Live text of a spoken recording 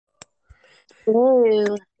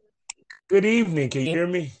Hello. Good evening. Can you hear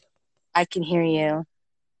me? I can hear you.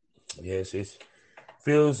 Yes, it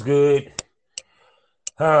feels good.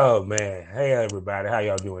 Oh man. Hey everybody. How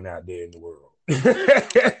y'all doing out there in the world?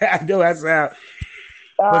 I know I sound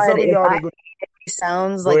for God, some of if y'all I they go,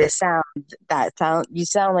 sounds go like a ahead. sound, that sound you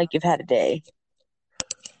sound like you've had a day.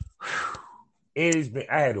 It has been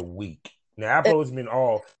I had a week. Now I supposed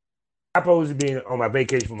to be on my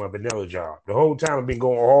vacation from my vanilla job. The whole time I've been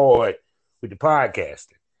going hard with the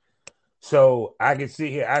podcasting. So I can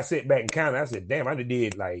sit here, I sit back and count. I said, damn, I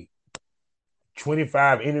did like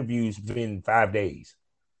 25 interviews within 5 days.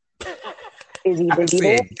 Busy, I busy boy.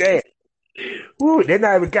 said, damn. Woo, they're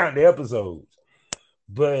not even counting the episodes.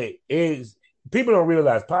 But is people don't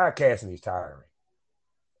realize podcasting is tiring.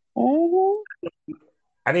 Mhm.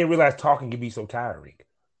 I didn't realize talking can be so tiring.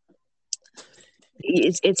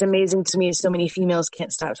 It's amazing to me. So many females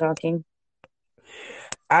can't stop talking.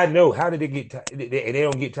 I know. How did they get tired? They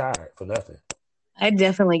don't get tired for nothing. I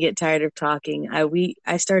definitely get tired of talking.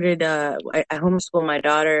 I started I homeschool my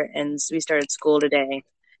daughter, and we started school today,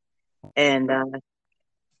 and I'm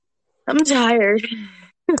tired.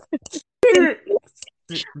 I'm tired.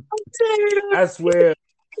 I swear,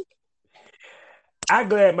 I'm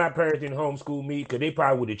glad my parents didn't homeschool me because they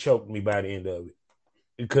probably would have choked me by the end of it.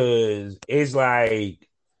 Because it's like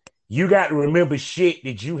you got to remember shit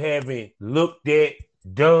that you haven't looked at,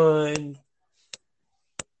 done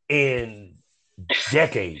in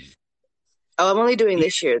decades. Oh, I'm only doing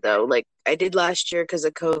this year though. Like I did last year because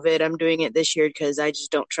of COVID. I'm doing it this year because I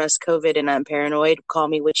just don't trust COVID and I'm paranoid. Call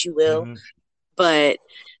me what you will, Mm-hmm. but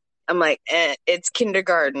I'm like, it's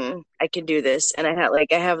kindergarten. I can do this, and I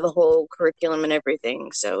have the whole curriculum and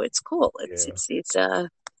everything, so it's cool. Yeah. It's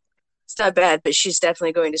not bad. But she's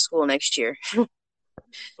definitely going to school next year.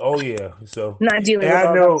 Oh yeah. So, Not dealing and with I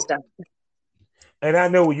all that know, stuff. and I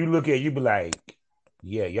know when you look at it, you be like,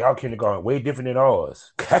 yeah, y'all kindergarten way different than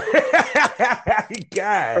ours. For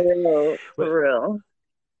God. real, But for real.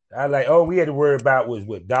 I like, all we had to worry about was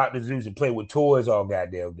what Dr. Zeus and play with toys all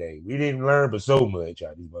goddamn day. We didn't learn but so much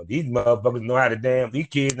out of these motherfuckers know how to these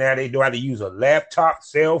kids now they know how to use a laptop,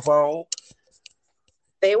 cell phone,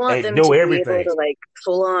 They want and them to know be able everything. to like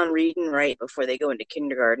full on read and write before they go into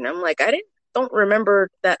kindergarten. I'm like, don't remember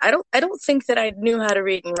that. I don't think that I knew how to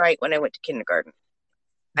read and write when I went to kindergarten.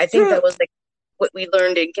 I think that was like what we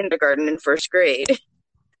learned in kindergarten and first grade.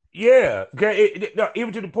 Yeah. No,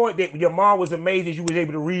 even to the point that your mom was amazed that you was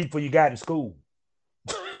able to read before you got in school.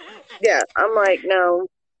 Yeah, I'm like, no,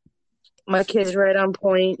 my kid's right on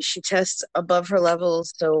point. She tests above her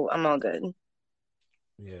levels, so I'm all good.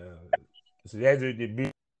 Yeah. So that's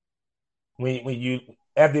it. When you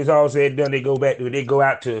after it's all said and done, they go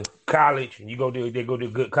out to college and they go to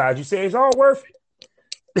good college. You say it's all worth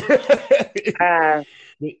it. Uh,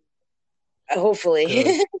 hopefully.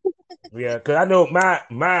 Cause yeah, cause I know my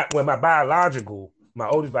oldest biological,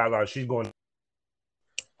 she's going,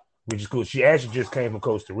 which is cool. She actually just came from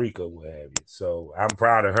Costa Rica, what have you. So I'm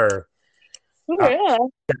proud of her. I, Yeah,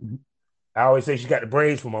 I always say she got the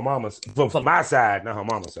brains from my mama's from my side, not her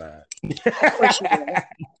mama's side. of course you do.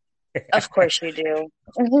 Of course you do.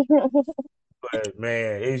 But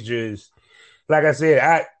man, it's just like I said.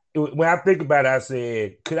 I when I think about it, I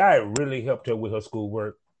said, could I have really helped her with her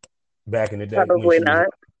schoolwork back in the day when Probably she was? not.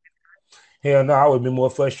 Hell no, I would have been more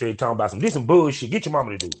frustrated talking about some bullshit. Get your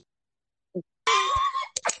mama to do it.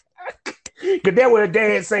 Cause that what her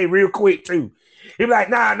dad say real quick too. He be like,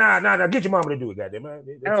 nah. Get your mama to do it, goddamn man.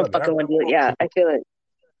 I don't Fuck it. fucking want to do it. Yeah, I feel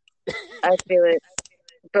it. I feel it.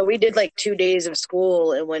 But we did like 2 days of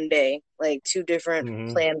school in one day, like two different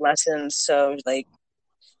Mm-hmm. planned lessons. So like,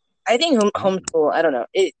 I think Mm-hmm. homeschool. I don't know.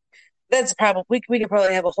 That's probably we could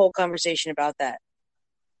probably have a whole conversation about that.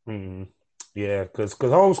 Mm-hmm. Yeah, cause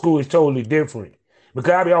homeschool is totally different.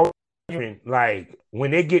 Because I be always wondering, like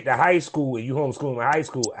when they get to high school and you homeschool in high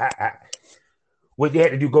school, what they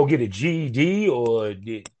had to do, go get a GED or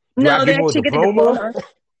do I No, they get more actually get a diploma? diploma.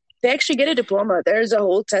 They actually get a diploma. There's a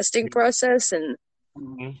whole testing process, and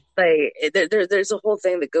Mm-hmm. like there's a whole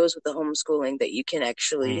thing that goes with the homeschooling that you can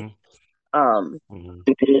actually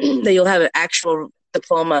Mm-hmm. that you'll have an actual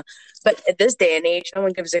diploma. But at this day and age, no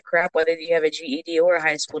one gives a crap whether you have a GED or a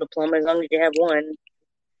high school diploma as long as you have one.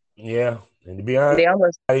 Yeah, and to be honest, They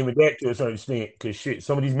almost not even that to a certain extent, because shit,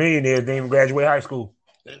 some of these millionaires didn't even graduate high school.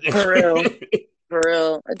 for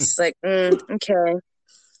real. It's like okay,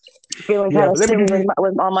 feeling Yeah, kind of but let me silly give you.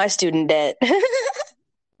 with all my student debt.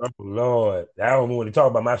 Oh Lord, I don't want to talk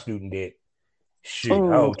about my student debt. Shit,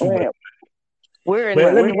 Mm, oh, too much. But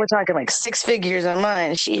let me. we're talking like six figures on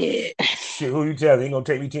mine. Shit. Shit, who you telling? Ain't gonna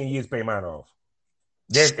take me 10 years to pay mine off.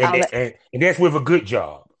 That's I'll and that's with a good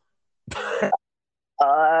job.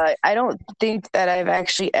 I don't think that I've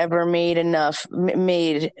actually ever made enough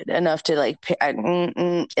to like.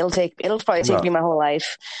 It'll probably take No. me my whole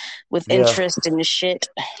life with Yeah. interest and shit.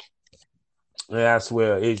 Yeah, I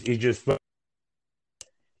swear. It's just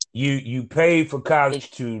you pay for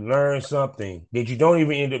college to learn something that you don't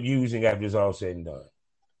even end up using after it's all said and done.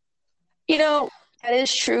 You know, that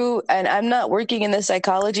is true, and I'm not working in the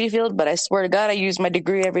psychology field, but I swear to God, I use my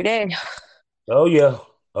degree every day. Oh yeah.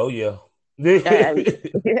 Oh yeah. I,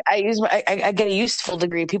 I use I get a useful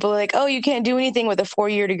degree. People are like, "Oh, you can't do anything with a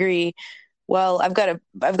 4-year degree." Well, I've got a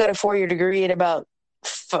 4-year degree in about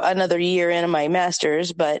another year in my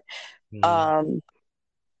master's, but Mhm. um,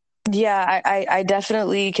 yeah, I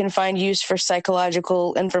definitely can find use for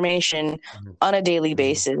psychological information Mhm. on a daily Mhm.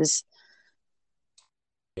 basis,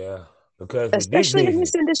 Yeah. Because with this especially in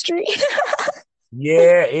this business, industry.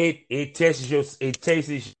 yeah, it tests your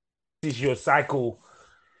cycle.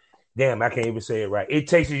 Damn, I can't even say it right. It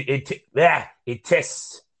tests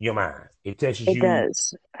your mind. It tests It you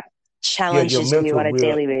does. your Challenges you mental on a real.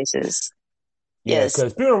 daily basis. Yeah, Yes.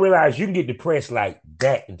 because people don't realize you can get depressed like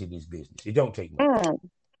that into this business. It don't take much. Mm.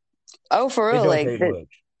 Oh, for It real. don't Like take much.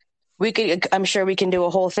 we could, I'm sure we can do a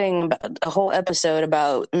whole thing, a whole episode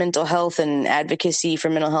about mental health and advocacy for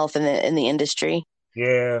mental health in the industry.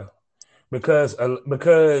 Yeah, because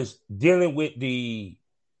dealing with the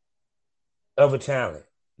other talent,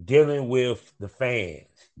 dealing with the fans,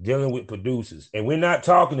 dealing with producers, and we're not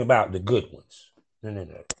talking about the good ones. No, no,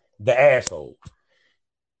 no. The assholes.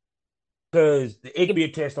 Because it can be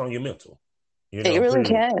a test on your mental. It really Pretty.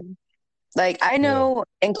 can. Like I Yeah. know,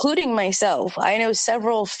 including myself, I know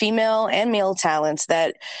several female and male talents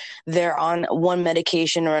that they're on one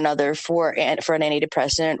medication or another for an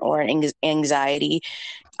antidepressant or an anxiety.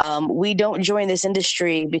 We don't join this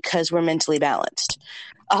industry because we're mentally balanced.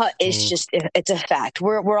 It's a fact.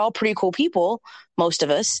 We're all pretty cool people, most of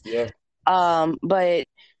us. Yeah. But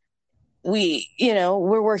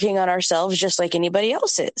we're working on ourselves just like anybody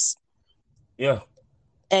else is. Yeah.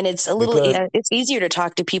 And Because it's easier to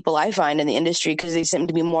talk to people I find in the industry because they seem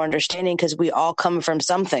to be more understanding because we all come from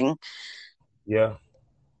something. yeah.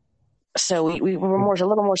 So we're a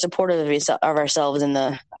little more supportive of ourselves in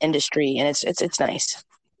the industry, and it's nice.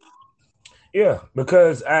 Yeah.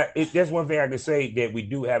 Because that's one thing I can say that we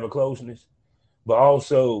do have a closeness, but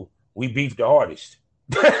also we beef the hardest.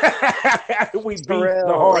 We For beef the real,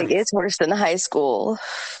 like hardest. it's worse than high school.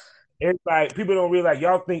 It's like people don't realize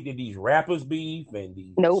y'all think that these rappers beef and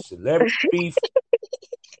these Nope. celebrities beef.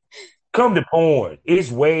 Come to porn.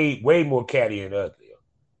 It's way, way more catty and ugly.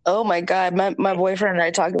 Oh my God, my boyfriend and I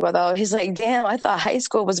talked about that. He's like, "Damn, I thought high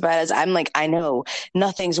school was bad." As I'm like, "I know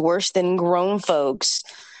nothing's worse than grown folks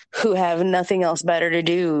who have nothing else better to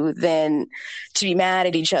do than to be mad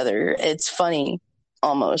at each other." It's funny,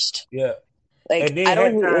 almost. Yeah. Like And then I don't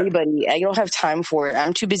half hate time, anybody. I don't have time for it.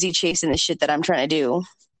 I'm too busy chasing the shit that I'm trying to do.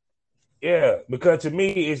 yeah, because to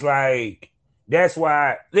me, it's like that's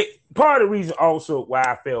why part of the reason also why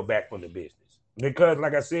I fell back from the business. Because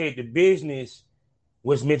like I said, the business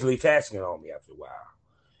was mentally taxing on me after a while.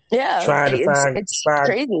 Yeah, Trying to it's find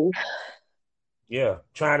crazy. yeah,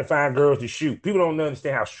 trying to find girls to shoot. People don't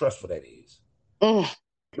understand how stressful that is. Mm.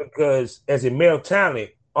 Because as a male talent,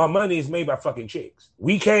 our money is made by fucking chicks.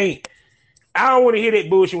 We can't. I don't want to hear that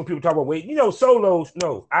bullshit when people talk about wait. Solos.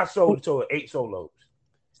 No, I sold a total of 8 solos.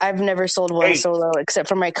 I've never sold one 8. solo except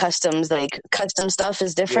for my customs. Like custom stuff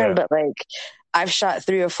is different, Yeah. but like I've shot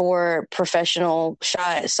 3 or 4 professional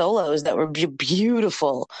shot solos that were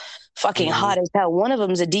beautiful, fucking hot as hell. One of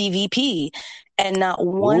them's a DVP, and not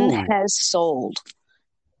one Ooh. has sold.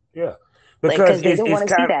 Yeah. Like Because because they don't it's want to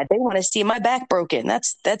see kind of that. They want to see my back broken.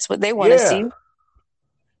 That's what they want to see. yeah.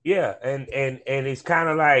 Yeah, and it's kind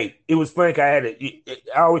of like it was funny. I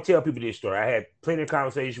always tell people this story. I had plenty of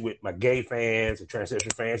conversations with my gay fans and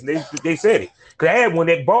transsexual fans, and they said it because I had one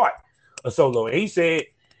that bought a solo, and he said,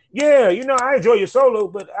 "Yeah, I enjoy your solo,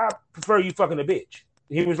 but I prefer you fucking a bitch."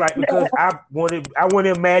 He was like, "Because I want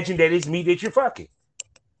to imagine that it's me that you're fucking."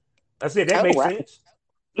 I said that Oh makes wow. sense.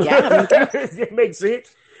 Yeah, That makes sense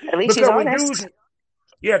at least he's because honest.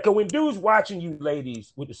 when dudes watching you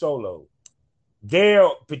ladies with the solo, they're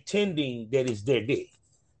pretending that it's their dick.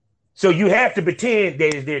 So you have to pretend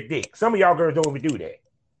that it's their dick. Some of y'all girls don't even do that.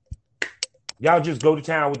 Y'all just go to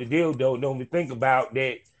town with the dildo. Don't even think about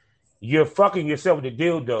that you're fucking yourself with the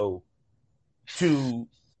dildo to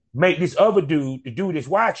make this other dude, the dude that's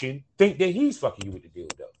watching, think that he's fucking you with the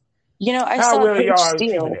dildo. I How saw well are Paige y'all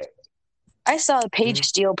achieving Steele. that? I saw Paige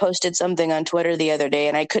Steele posted something on Twitter the other day,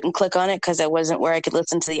 and I couldn't click on it because I wasn't where I could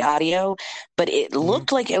listen to the audio. But it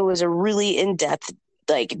looked like it was a really in-depth,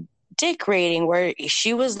 like dick rating where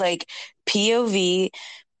she was like POV,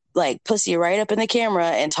 like pussy right up in the camera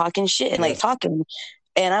and talking shit and like talking.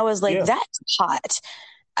 And I was like, that's hot.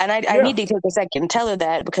 And I need to take a second and tell her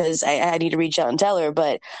that because I need to reach out and tell her.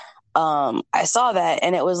 But I saw that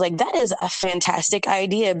and it was like, that is a fantastic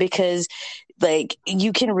idea because like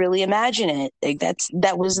you can really imagine it. Like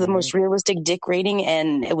that was the most realistic dick rating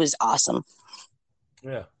and it was awesome.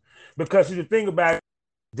 Yeah. Because the thing about it,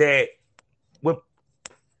 that what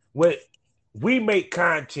we make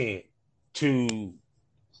content to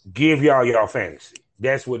give y'all fantasy.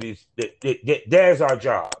 That's what it's that's our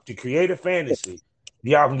job, to create a fantasy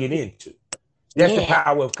y'all can get into. That's the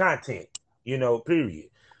power of content, period.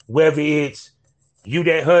 Whether it's you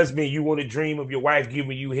that husband, you want to dream of your wife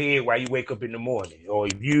giving you head while you wake up in the morning, or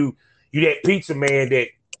if you that pizza man that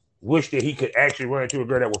wish that he could actually run into a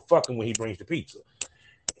girl that will fuck him when he brings the pizza.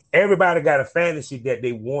 Everybody got a fantasy that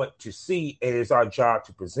they want to see, and it's our job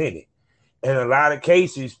to present it. In a lot of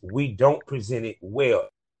cases, we don't present it well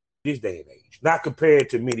this day and age, not compared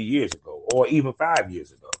to many years ago or even 5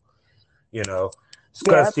 years ago.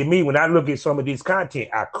 Because to me, when I look at some of this content,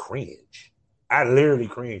 I cringe. I literally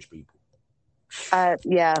cringe, people. I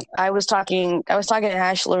was talking to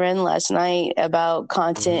Ash Loren last night about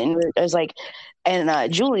content, and I was like,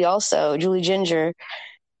 and Julie Ginger,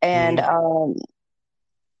 and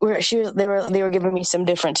they were giving me some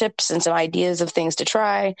different tips and some ideas of things to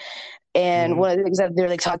try. And one of the things that they're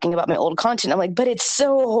like talking about my old content, I'm like, but it's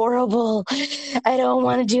so horrible. I don't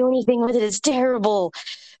want to do anything with it. It's terrible.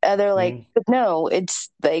 They're like, but no, it's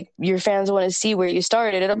like your fans want to see where you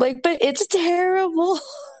started. And I'm like, but it's terrible.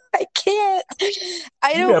 I can't.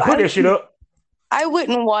 Put that shit up. I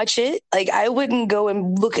wouldn't watch it. Like I wouldn't go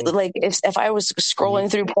and look at like if I was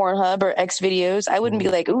scrolling through Pornhub or X videos, I wouldn't be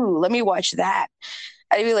like, ooh, let me watch that.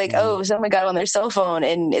 I'd be like, oh, someone got on their cell phone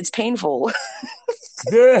and it's painful.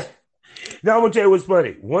 Yeah. Now, I'm going to tell you what's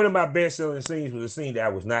funny. One of my best-selling scenes was a scene that I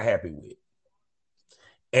was not happy with.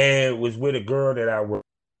 And it was with a girl that I worked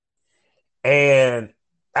with. And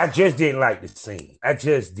I just didn't like the scene. I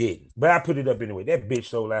just didn't. But I put it up anyway. That bitch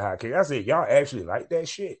so like hot. I said, y'all actually like that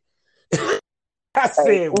shit? I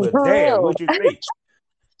said, well, damn, what you think?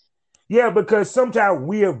 Yeah, because sometimes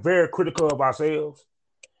we are very critical of ourselves.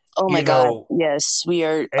 Oh, my God. Yes, we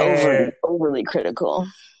are overly critical.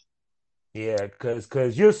 Yeah,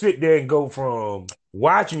 because you'll sit there and go from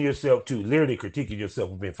watching yourself to literally critiquing yourself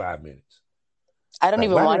within 5 minutes. I don't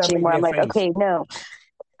even watch anymore. I'm like, okay, no.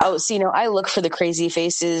 Oh, see, I look for the crazy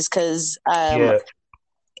faces because I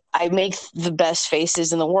make the best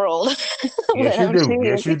faces in the world. Yes, you do.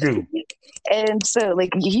 Yes, you do. And so,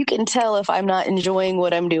 like, you can tell if I'm not enjoying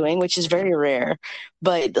what I'm doing, which is very rare.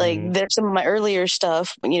 But, like, there's some of my earlier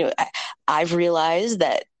stuff, I've realized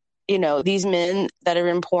that, these men that are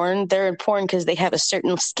in porn, they're in porn because they have a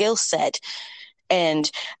certain skill set. And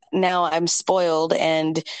now I'm spoiled,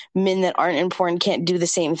 and men that aren't in porn can't do the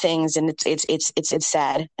same things, and it's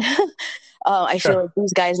sad. I feel like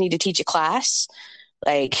these guys need to teach a class.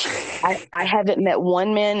 Like I haven't met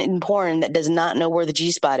one man in porn that does not know where the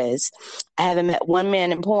G-spot is. I haven't met one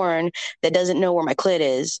man in porn that doesn't know where my clit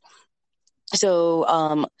is. So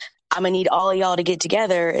I'm gonna need all of y'all to get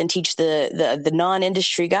together and teach the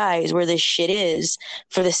non-industry guys where this shit is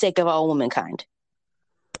for the sake of all womankind.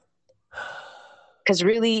 Because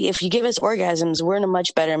really, if you give us orgasms, we're in a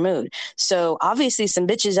much better mood. So obviously some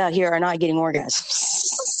bitches out here are not getting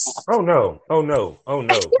orgasms. Oh no.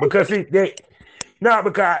 Because because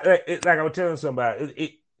like I was telling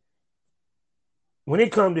somebody, when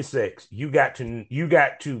it comes to sex, you got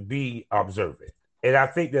to be observant. And I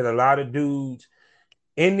think that a lot of dudes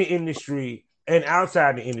in the industry and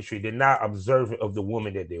outside the industry, they're not observant of the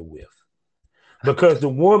woman that they're with. Because the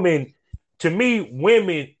woman, to me,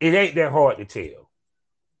 women, it ain't that hard to tell.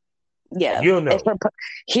 Yeah. You'll know.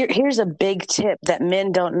 Here's a big tip that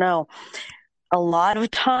men don't know. A lot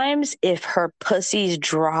of times, if her pussy's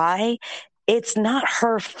dry, it's not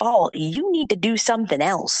her fault. You need to do something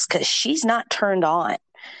else because she's not turned on.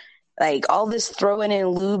 Like all this throwing in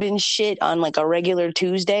lube and shit on like a regular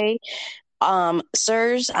Tuesday.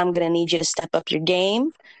 Sirs, I'm going to need you to step up your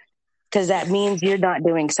game because that means you're not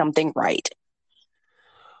doing something right.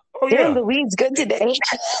 Oh, yeah. Damn, the weed's good today.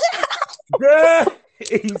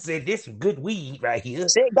 He said, this is good weed right here.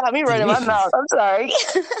 It got me right in my mouth. I'm sorry.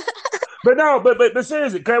 But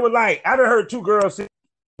seriously, because it was like, I done heard two girls say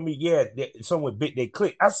to me, yeah, someone bit their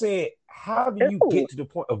clit. I said, how do you get to the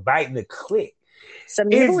point of biting the clit? Some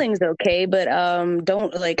nibbling's okay, but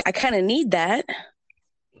don't, like, I kind of need that.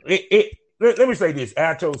 Let me say this.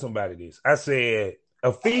 I told somebody this. I said,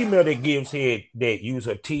 a female that gives head that use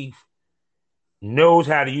her teeth knows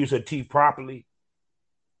how to use her teeth properly.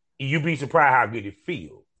 you'd be surprised how good it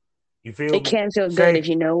feels. You feel It me? can feel good Same if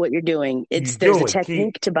you know what you're doing. you There's a doing. Keep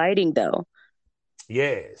technique to biting though.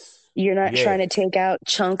 yes. You're not trying to Yes. take out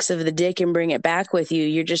chunks of the dick and bring it back with you.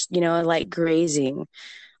 You're just, like grazing Yeah.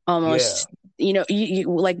 almost, you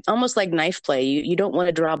like almost like knife play. You don't want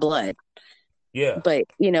to draw blood, Yeah. but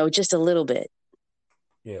just a little bit.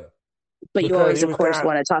 Yeah. But you Because always, it of was course, time.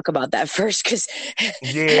 want to talk about that first because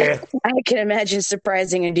Yeah. I can imagine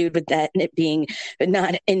surprising a dude with that and it being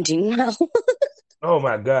not ending well. Oh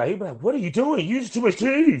my God. He'd be like, what are you doing? You using too much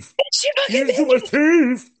teeth. She You fucking using too much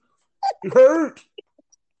teeth. It hurt.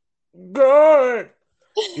 God.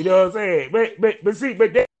 You know what I'm saying? But see,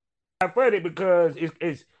 but that's not funny because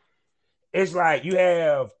it's like you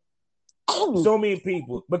have so many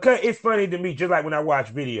people because it's funny to me, just like when I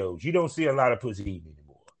watch videos, you don't see a lot of pussy eating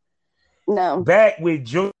anymore. No. Back with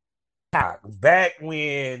Junior, back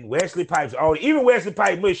when Wesley Pipes, even Wesley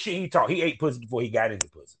Pipes, much shit he talked, he ate pussy before he got into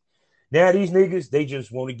pussy. Now these niggas, they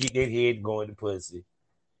just want to get their head going to pussy.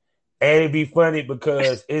 And it'd be funny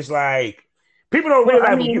because it's like people don't Well, I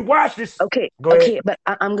realize when mean, you watch this. okay, Go ahead. but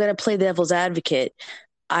I'm going to play devil's advocate.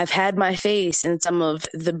 I've had my face in some of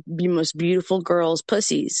the most beautiful girls'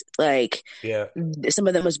 pussies. Like Yeah. some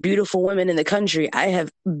of the most beautiful women in the country. I have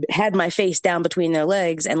had my face down between their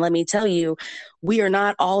legs. And let me tell you, we are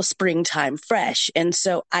not all springtime fresh. And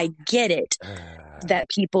so I get it that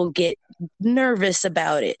people get nervous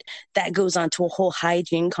about it. That goes on to a whole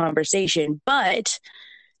hygiene conversation. But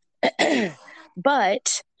I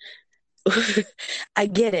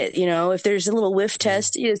get it. If there's a little whiff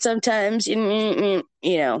test, sometimes, it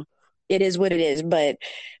is what it is. But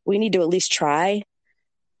we need to at least try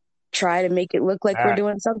to make it look like we're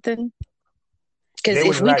doing something. Because They if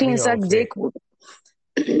wouldn't we like can me suck on dick, set.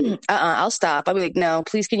 I'll stop. I'll be like, no,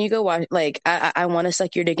 please, can you go watch? Like, I want to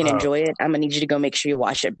suck your dick and enjoy it. I'm gonna need you to go make sure you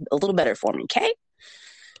wash it a little better for me, okay?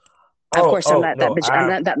 Of course, I'm not that No, bitch. I'm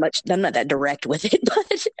not that much. I'm not that direct with it,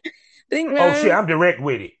 but shit, I'm direct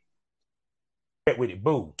with it.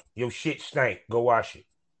 Boo, your shit stank. Go wash it.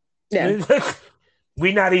 yeah.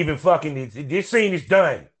 We not even fucking this. This scene is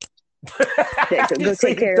done. Go This take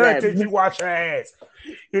scene is care done of till that. you wash your ass.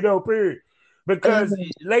 Period. Because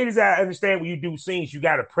ladies, I understand when you do scenes, you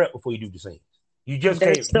got to prep before you do the scenes. You just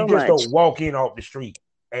There's can't. You so just much. don't walk in off the street.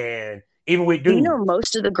 And even with dudes,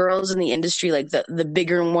 Most of the girls in the industry, like the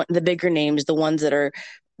bigger names, the ones that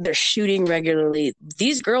they're shooting regularly.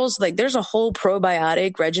 These girls, like, there's a whole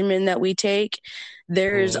probiotic regimen that we take.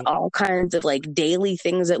 There's all kinds of like daily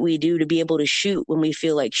things that we do to be able to shoot when we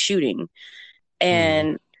feel like shooting,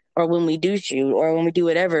 and or when we do shoot or when we do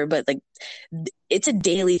whatever. But like, it's a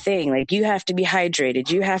daily thing. Like, you have to be hydrated.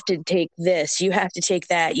 You have to take this. You have to take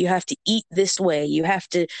that. You have to eat this way. You have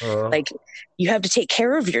to you have to take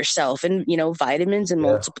care of yourself, and vitamins and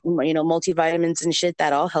multivitamins and shit,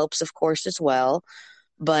 that all helps, of course, as well.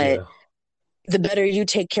 But the better you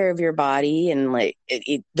take care of your body, and like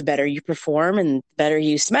the better you perform and the better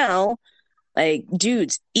you smell. Like,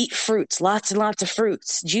 dudes, eat fruits, lots and lots of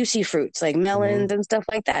fruits, juicy fruits like melons and stuff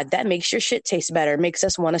like that. That makes your shit taste better, makes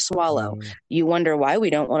us want to swallow. You wonder why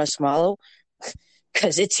we don't want to swallow?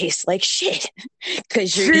 Because it tastes like shit.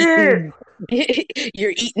 Because you're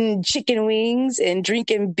eating chicken wings and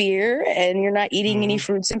drinking beer, and you're not eating any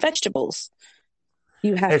fruits and vegetables.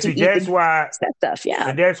 You have to eat that's why that stuff. Yeah.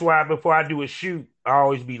 And that's why before I do a shoot, I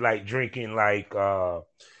always be like drinking like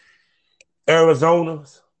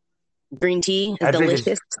Arizona's. Green tea is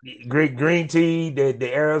delicious. Green tea,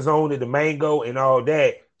 the Arizona, the mango, and all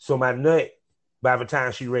that. So my nut, by the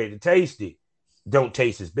time she's ready to taste it, don't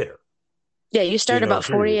taste as bitter. Yeah, you start about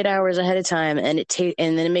 48 hours ahead of time, and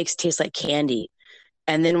and then it makes it taste like candy.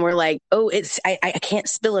 And then we're like, oh, I can't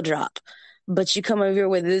spill a drop. But you come over here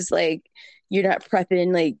with this, like, you're not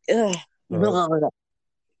prepping, like, ugh, blah, blah,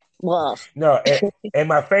 blah. No, and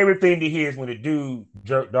my favorite thing to hear is when a dude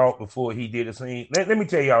jerked off before he did a scene. Let me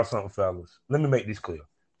tell y'all something, fellas. Let me make this clear.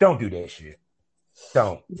 Don't do that shit.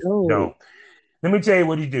 Don't. Let me tell you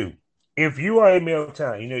what he do. If you are a male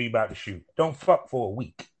talent, you know you're about to shoot. Don't fuck for a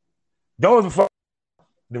week. Don't even fuck.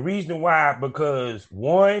 The reason why, because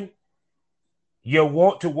one, you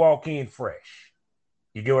want to walk in fresh.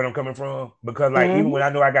 You get what I'm coming from? Because even when I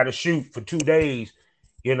know I got to shoot for 2 days,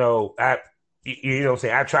 I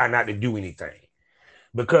try not to do anything.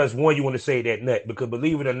 Because one, you want to save that nut. Because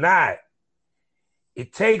believe it or not,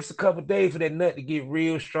 it takes a couple days for that nut to get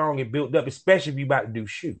real strong and built up, especially if you about to do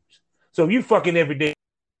shoots. So if you fucking every day,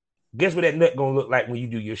 guess what that nut gonna look like when you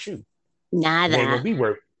do your shoot? Nada. It ain't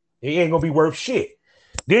gonna be worth shit.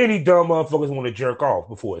 Then these dumb motherfuckers want to jerk off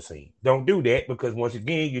before a scene. Don't do that, because once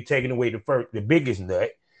again, you're taking away the biggest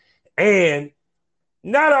nut, and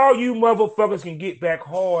Not all you motherfuckers can get back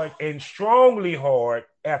hard and strongly hard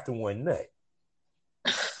after one nut.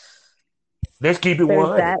 Let's keep it There's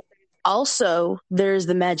 100. that. Also, there's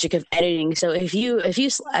the magic of editing. So if you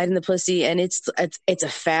slide in the pussy and it's a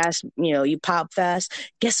fast, you pop fast.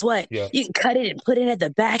 Guess what? Yeah. You can cut it and put it at the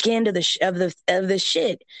back end of the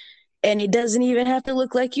shit, and it doesn't even have to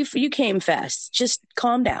look like you came fast. Just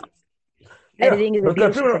calm down. Yeah, Editing is a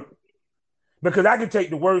beautiful thing. because I can take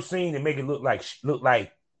the worst scene and make it look like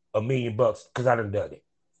 $1 million because I done it.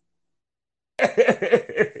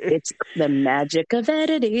 It's the magic of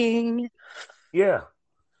editing. Yeah,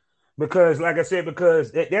 because like I said,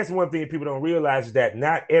 that's one thing people don't realize is that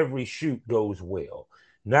not every shoot goes well.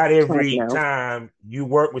 Not every time you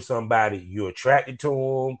work with somebody, you're attracted to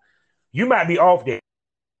them. You might be off there.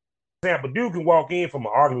 For example, dude can walk in from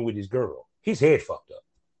an argument with his girl. His head fucked up.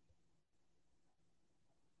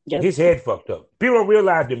 Yep. His head fucked up. People don't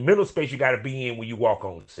realize the mental space you got to be in when you walk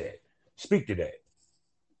on set. Speak to that.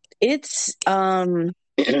 It's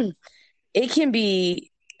it can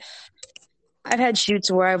be. I've had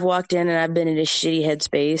shoots where I've walked in and I've been in a shitty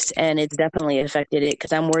headspace, and it's definitely affected it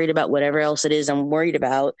because I'm worried about whatever else it is I'm worried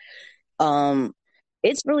about.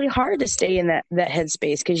 It's really hard to stay in that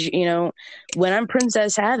headspace because when I'm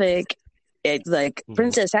Princess Havoc,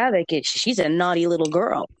 Princess Havoc, she's a naughty little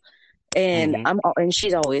girl. And and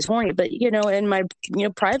she's always horny, but in my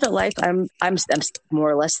private life, I'm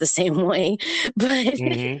more or less the same way, but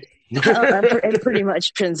I'm pretty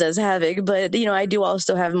much Princess Havoc. But I do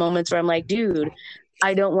also have moments where I'm like, dude,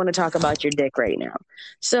 I don't want to talk about your dick right now.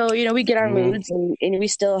 So we get our moods, and we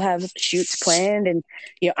still have shoots planned, and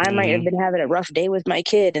I might have been having a rough day with my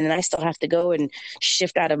kid, and then I still have to go and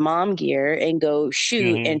shift out of mom gear and go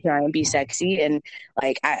shoot and try and be sexy. And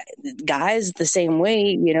guys the same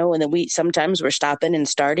way, and then sometimes we're stopping and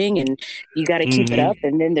starting, and you got to keep it up.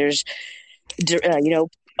 And then there's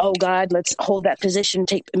oh God, let's hold that position,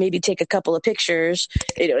 take a couple of pictures.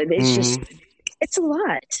 It's just, it's a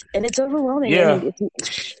lot, and it's overwhelming. Yeah. And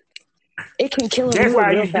it can kill a That's mood why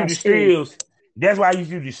I real used to do the fast, stills. That's why I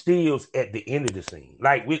used to do the stills at the end of the scene.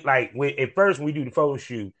 At first when we do the photo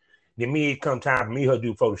shoot, then it come time for me and her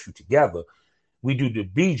do the photo shoot together. We do the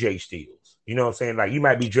BJ stills. You know what I'm saying? Like, you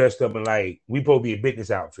might be dressed up in we supposed to be in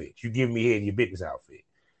business outfits. You give me head in your business outfit.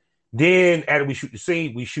 Then after we shoot the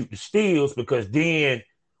scene, we shoot the stills because then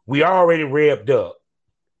we already revved up.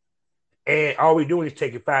 And all we're doing is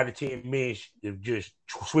taking 5 to 10 minutes to just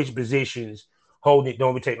switch positions, holding it.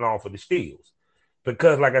 Don't even take long for the stills.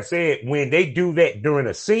 Because, like I said, when they do that during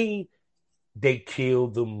a scene, they kill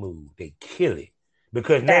the mood. They kill it.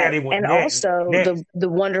 Because now they want. And also, the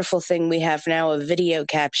wonderful thing we have now of video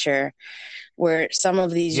capture, where some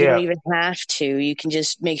of these you don't even have to. You can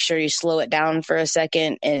just make sure you slow it down for a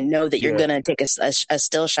second and know that you're going to take a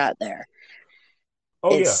still shot there.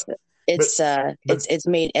 Oh, it's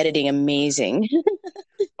made editing amazing.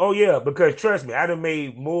 Oh, yeah, because trust me, I done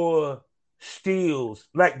made more stills.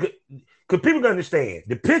 Because people can understand,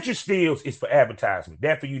 the picture stills is for advertisement.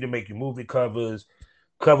 That's for you to make your movie covers,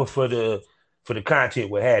 cover for the content,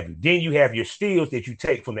 what have you. Then you have your stills that you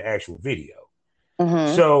take from the actual video.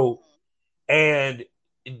 So, and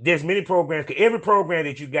there's many programs. Every program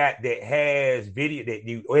that you got that has video, that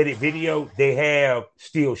you edit video, they have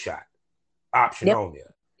still shot option on there.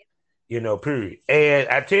 Period. And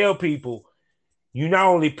I tell people, you not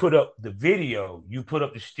only put up the video, you put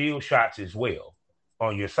up the still shots as well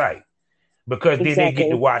on your site, because then they get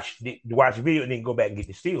to watch the video and then go back and get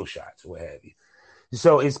the still shots or what have you.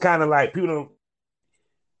 So it's kind of like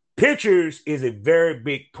pictures is a very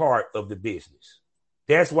big part of the business.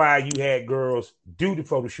 That's why you had girls do the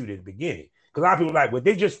photo shoot at the beginning. Because a lot of people are like, well,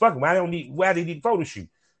 they just fucking. Why they need a photo shoot?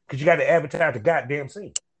 Because you got to advertise the goddamn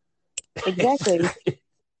scene. Exactly.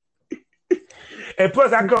 And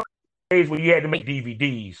plus, I go days when you had to make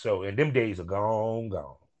DVDs, and them days are gone.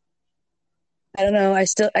 I don't know. I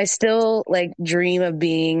still dream of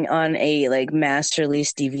being on a mass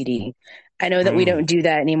release DVD. I know that we don't do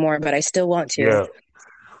that anymore, but I still want to.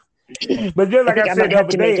 Yeah. But just like I said, might have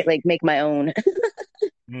to make my own.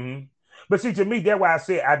 But see, to me, that's why I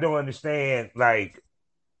said I don't understand.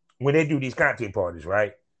 When they do these content parties,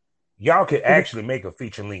 right? Y'all could actually make a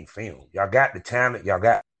feature-length film. Y'all got the talent.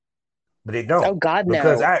 But they don't. Oh God, no.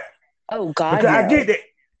 Because no. I get that.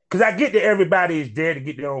 Because I get that everybody is there to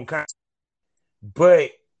get their own content.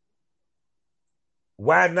 But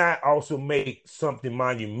why not also make something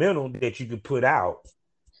monumental that you could put out?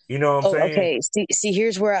 You know what I'm saying? Okay. See,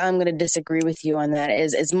 here's where I'm going to disagree with you on that.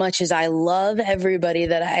 Is as much as I love everybody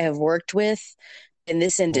that I have worked with in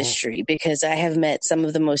this industry, because I have met some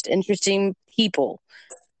of the most interesting people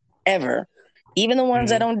ever. Even the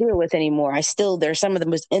ones I don't deal with anymore, they're some of the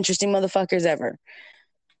most interesting motherfuckers ever.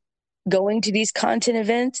 Going to these content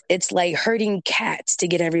events, it's like herding cats to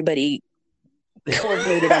get everybody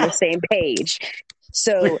coordinated on the same page.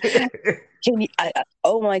 So,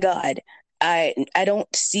 oh my God. I don't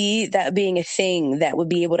see that being a thing that would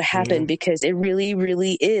be able to happen because it really,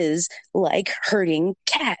 really is like herding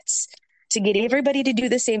cats to get everybody to do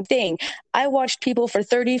the same thing. I watched people for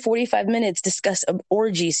 30, 45 minutes discuss an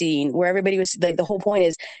orgy scene where everybody was like, the whole point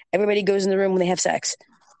is everybody goes in the room when they have sex.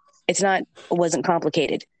 It wasn't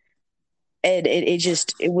complicated. And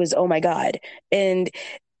it was, oh my God. And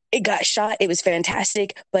it got shot. It was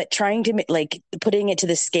fantastic. But trying to putting it to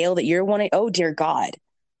the scale that you're wanting, oh dear God.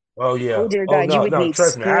 Oh yeah. Oh dear God, you would need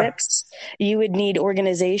trust scripts. You would need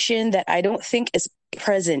organization that I don't think is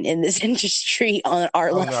present in this industry on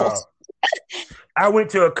our level. No. I went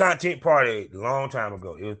to a content party a long time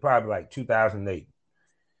ago. It was probably like 2008.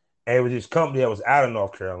 And it was this company that was out of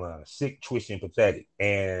North Carolina, Sick, Twisted, and Pathetic.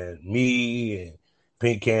 And me and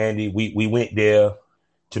Pink Candy, we went there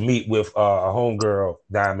to meet with a homegirl,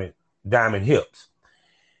 Diamond Hips.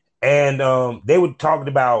 And they were talking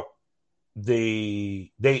about we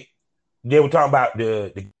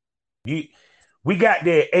got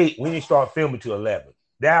there at 8. We didn't start filming till 11.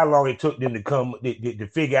 That's how long it took them to come to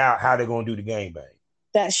figure out how they're gonna do the gangbang.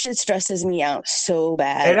 That shit stresses me out so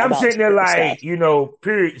bad. And I'm sitting there like,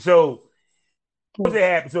 period. So what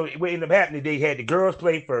happened? So what ended up happening, they had the girls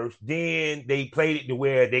play first, then they played it to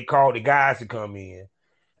where they called the guys to come in.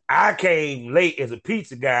 I came late as a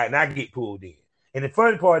pizza guy and I get pulled in. And the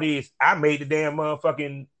funny part is I made the damn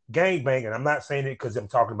motherfucking gangbang, and I'm not saying it because I'm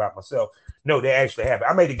talking about myself. No, they actually happened.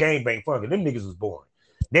 I made the gangbang fun because them niggas was boring.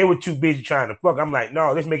 They were too busy trying to fuck. I'm like,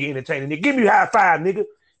 no, let's make it entertaining. Nigga, give me a high five, nigga.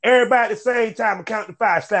 Everybody at the same time, I'm counting to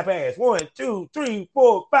 5, slap ass. 1, 2, 3,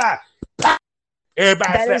 4, 5. Pop.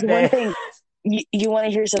 Everybody that slap is one thing. You want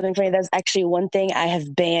to hear something funny? That's actually one thing I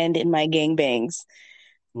have banned in my gangbangs.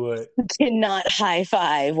 What? To not high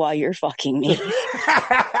five while you're fucking me.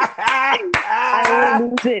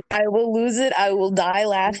 I will lose it. I will die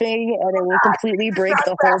laughing, and it will completely break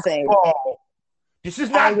the whole thing. This is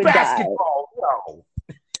not basketball. No.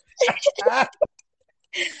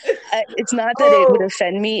 It's not that it would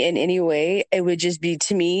offend me in any way. It would just be,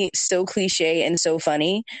 to me, so cliche and so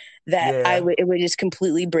funny that it would just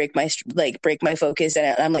completely break my focus,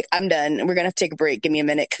 and I'm like, I'm done. We're gonna have to take a break. Give me a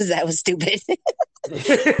minute because that was stupid.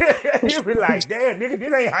 You'll be like, damn, nigga,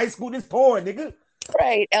 this ain't high school. This porn, nigga.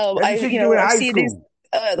 Right. I see these.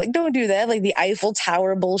 Don't do that. Like the Eiffel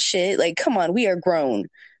Tower bullshit. Like, come on, we are grown.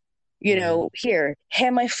 Here,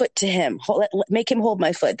 hand my foot to him. Make him hold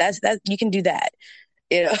my foot. That's you can do that.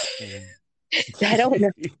 I don't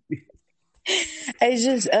know. I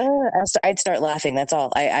just I'd start laughing. That's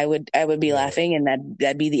all. I would be laughing, and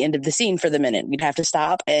that'd be the end of the scene for the minute. We'd have to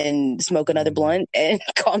stop and smoke another blunt and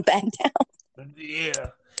calm back down. Yeah,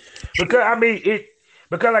 because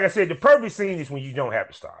like I said, the perfect scene is when you don't have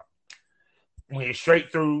to stop. When it's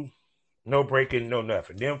straight through, no breaking, no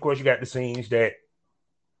nothing. Then of course you got the scenes that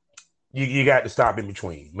you got to stop in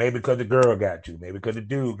between. Maybe because the girl got to, maybe because the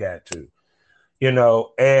dude got to.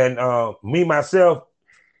 And me myself,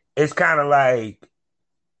 it's kind of like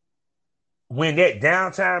when that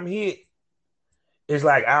downtime hit, it's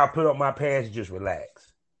like I'll put up my pants and just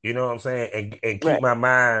relax. You know what I'm saying? And keep my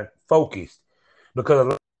mind focused. Because a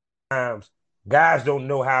lot of times guys don't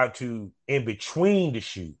know how to, in between the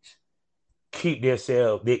shoots, keep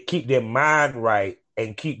their mind right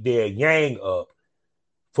and keep their yang up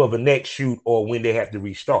for the next shoot or when they have to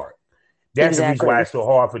restart. That's the reason why it's so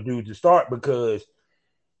hard for dudes to start, because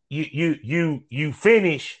you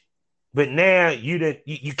finish, but now you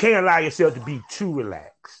can't allow yourself to be too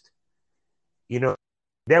relaxed. That's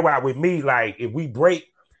why with me, like if we break,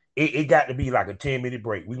 it got to be like a 10-minute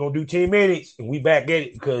break. We're gonna do 10 minutes and we back at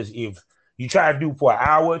it, because if you try to do for an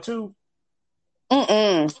hour or two,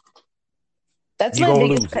 that's my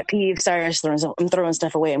biggest pet peeve. Sorry, I'm throwing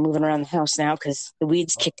stuff away and moving around the house now because the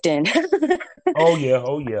weeds kicked in. Oh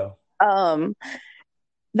yeah.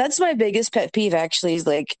 That's my biggest pet peeve, actually, is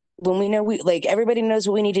like when we know everybody knows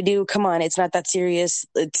what we need to do. Come on, it's not that serious.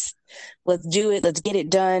 Let's do it. Let's get it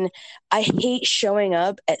done. I hate showing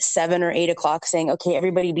up at 7 or 8 o'clock saying, okay,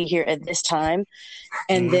 everybody be here at this time.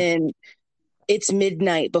 And then it's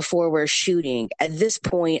midnight before we're shooting. At this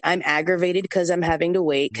point, I'm aggravated because I'm having to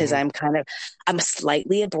wait, because I'm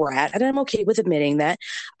slightly a brat, and I'm okay with admitting that.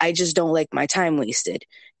 I just don't like my time wasted.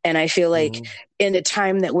 And I feel like in the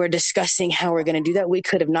time that we're discussing how we're going to do that, we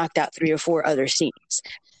could have knocked out 3 or 4 other scenes.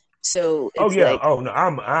 So it's I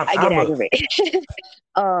get aggravated.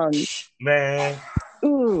 Man,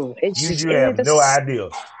 Ooh, it's just You have no idea.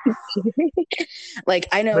 like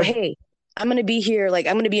I know. But Hey, I'm gonna be here. Like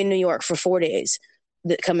I'm gonna be in New York for 4 days.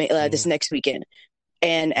 This next weekend.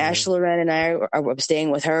 And mm-hmm. Ash Loren and I are staying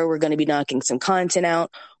with her. We're going to be knocking some content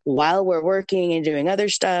out while we're working and doing other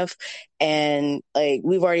stuff. And like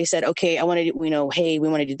we've already said, okay, I want to, hey, we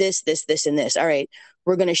want to do this, this, this, and this. All right,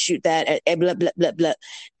 we're going to shoot that at blah blah blah blah,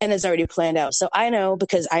 and it's already planned out. So I know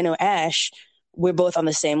because I know Ash, we're both on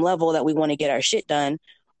the same level that we want to get our shit done.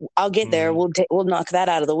 I'll get there. We'll knock that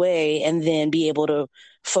out of the way, and then be able to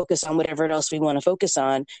focus on whatever else we want to focus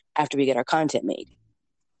on after we get our content made.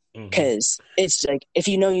 Because it's like, if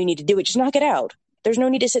you know you need to do it, just knock it out. There's no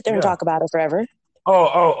need to sit there and talk about it forever.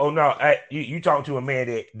 Oh no! You talking to a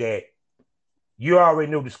man that you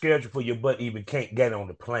already know the schedule for your butt even can't get on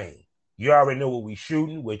the plane. You already know what we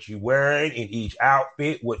shooting, what you wearing in each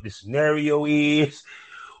outfit, what the scenario is.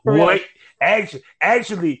 For what real.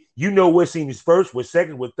 Actually, you know what scene is first, what's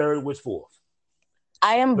second, what's third, what's fourth.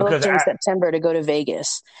 I am booked in September to go to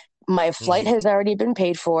Vegas. My flight has already been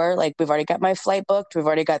paid for. Like we've already got my flight booked. We've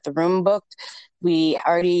already got the room booked. I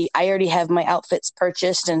already have my outfits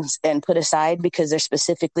purchased and put aside because they're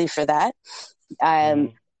specifically for that.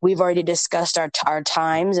 We've already discussed our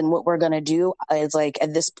times and what we're going to do. It's like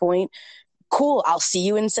at this point, cool. I'll see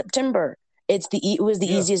you in September. It was the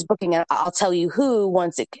easiest booking. I'll tell you who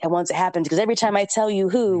once it happens, because every time I tell you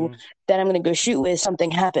who that I'm going to go shoot with,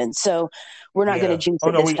 something happens. So we're not going to jinx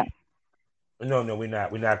it this time. No, we're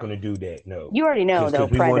not. We're not going to do that. No. You already know, though,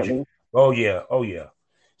 privately. Oh, yeah.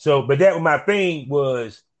 So, but that was my thing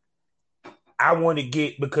was I want to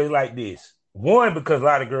get, because like this. One, because a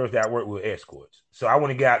lot of girls that I work with escorts. So I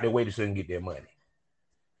want to get out their way so they can get their money.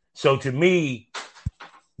 So to me,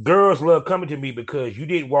 girls love coming to me because you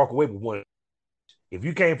didn't walk away with one. If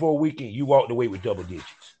you came for a weekend, you walked away with double digits.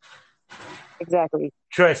 Exactly.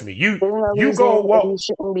 Trust me. You go walk. You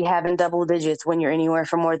shouldn't be having double digits when you're anywhere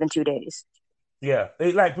for more than 2 days. Yeah,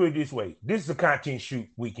 like put it this way. This is a content shoot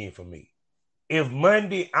weekend for me. If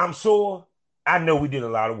Monday I'm sore, I know we did a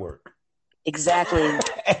lot of work. Exactly.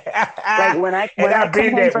 Like when I come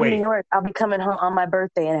home from New York, I'll be coming home on my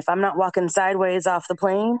birthday, and if I'm not walking sideways off the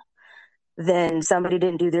plane, then somebody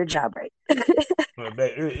didn't do their job right.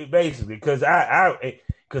 Basically, because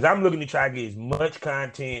I'm looking to try to get as much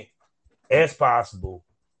content as possible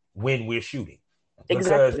when we're shooting.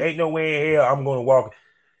 Because ain't no way in hell I'm going to walk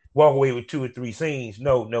away with 2 or 3 scenes.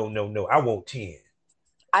 No. I want 10.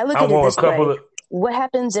 I look at it this way. What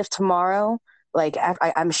happens if tomorrow, like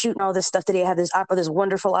I'm shooting all this stuff today, I have this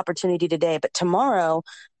wonderful opportunity today, but tomorrow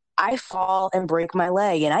I fall and break my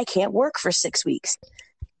leg and I can't work for 6 weeks.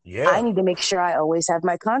 Yeah. I need to make sure I always have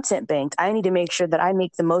my content banked. I need to make sure that I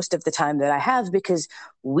make the most of the time that I have, because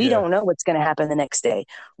we don't know what's going to happen the next day.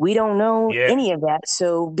 We don't know any of that.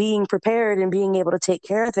 So being prepared and being able to take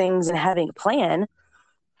care of things and having a plan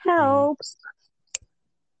helps.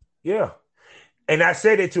 Yeah. And I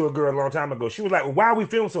said it to a girl a long time ago. She was like, well, why are we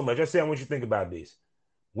filming so much? I said, I want you to think about this.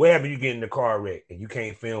 What happens if you get in the car wreck and you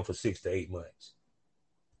can't film for 6 to 8 months?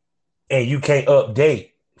 And you can't update?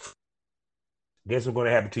 Guess what's going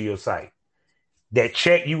to happen to your site? That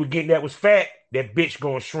check you were getting that was fat, that bitch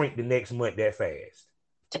going to shrink the next month that fast.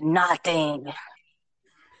 To nothing.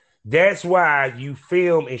 That's why you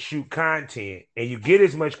film and shoot content, and you get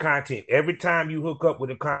as much content every time you hook up with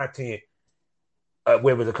a content,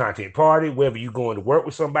 whether it's a content party, whether you're going to work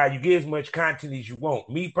with somebody, you get as much content as you want.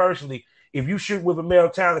 Me personally, if you shoot with a male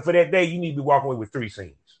talent for that day, you need to be walking away with 3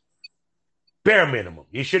 scenes. Bare minimum.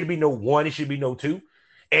 It shouldn't be no 1, it should be no 2.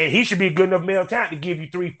 And he should be a good enough male talent to give you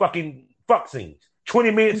 3 fucking fuck scenes,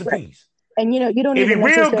 20 minutes apiece. And you don't if even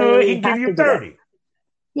he's real good, he give you 30.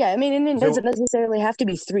 Yeah, I mean, and it doesn't necessarily have to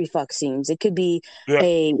be 3 fuck scenes. It could be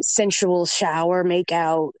a sensual shower, make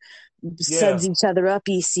out, suds each other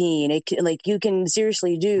up-y scene. It can, like, you can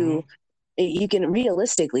seriously do, you can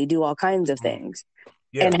realistically do all kinds of things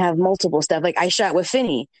and have multiple stuff. Like I shot with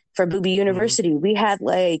Finney for Booby University. We had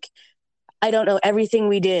like, I don't know, everything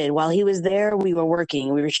we did while he was there. We were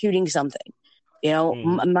working, we were shooting something, a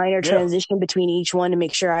minor transition between each one to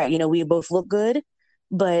make sure we both look good,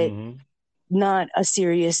 but not a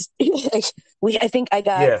serious. I think I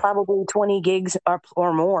got probably 20 gigs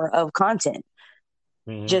or more of content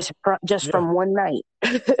just from one night.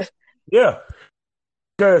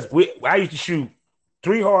 Because I used to shoot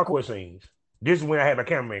 3 hardcore scenes. This is when I had my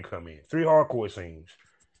cameraman come in. 3 hardcore scenes,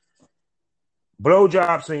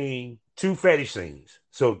 blowjob scene, 2 fetish scenes.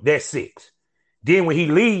 So that's 6. Then when he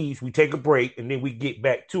leaves, we take a break, and then we get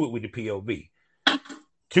back to it with the POV.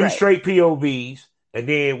 2 straight POVs, and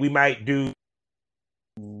then we might do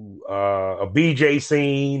a BJ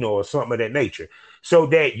scene or something of that nature, so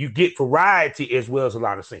that you get variety as well as a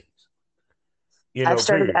lot of scenes. I've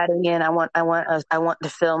started Period. adding in. I want to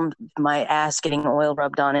film my ass getting oil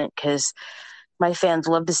rubbed on it because my fans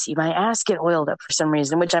love to see my ass get oiled up for some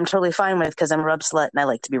reason, which I'm totally fine with because I'm a rub slut and I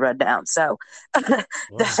like to be rubbed down. So the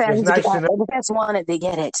It's fans nice to know. the fans want it, they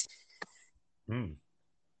get it. Mm.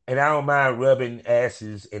 And I don't mind rubbing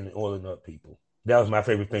asses and oiling up people. That was my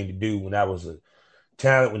favorite thing to do when I was a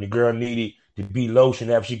talent. When the girl needed to be lotion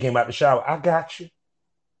after she came out the shower, I got you.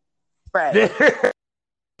 Right.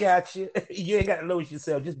 Got you. You ain't got to lotion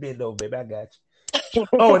yourself. Just bend over, baby. I got you.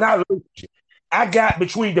 Oh, and I lotion you. I got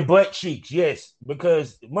between the butt cheeks, yes,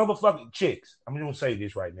 because motherfucking chicks. I'm gonna say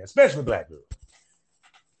this right now, especially black girls,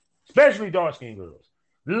 especially dark skinned girls.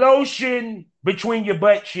 Lotion between your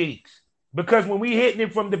butt cheeks. Because when we hitting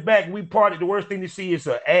it from the back, we parted. The worst thing to see is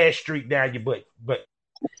an ass streak down your butt. But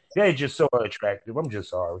they're just so unattractive. I'm just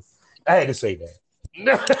sorry. I had to say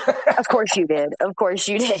that. Of course you did. Of course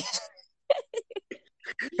you did.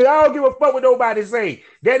 I don't give a fuck what nobody say.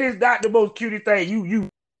 That is not the most cutest thing. You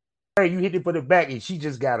hit it from the back and she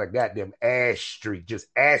just got a goddamn ass streak, just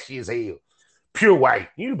ashy as hell, pure white.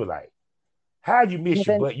 You'd be like, how'd you miss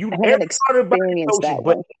your butt? You never thought about your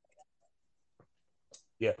butt.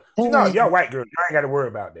 Yeah. So, no, y'all white girls, y'all ain't got to worry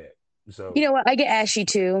about that. So you know what? I get ashy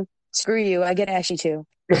too. Screw you. I get ashy too.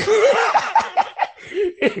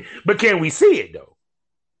 But can we see it though?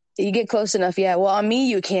 You get close enough, yeah. Well, on me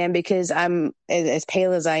you can because I'm as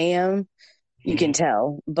pale as I am. You can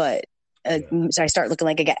tell, but so I start looking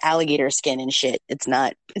like I got alligator skin and shit. It's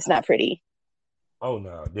not pretty. Oh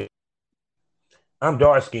no, I'm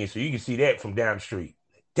dark skinned, so you can see that from down the street.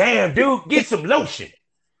 Damn, dude, get some lotion,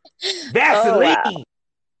 Vaseline,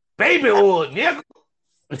 baby oil, nigga.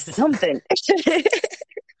 Something.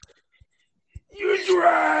 You're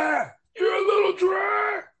dry. You're a little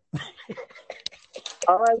dry.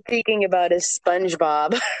 All I'm thinking about is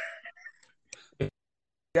SpongeBob.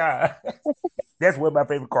 Yeah, that's one of my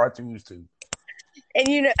favorite cartoons too.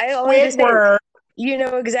 And I always say, you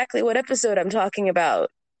know exactly what episode I'm talking about.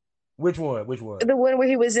 Which one? The one where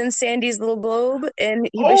he was in Sandy's little globe and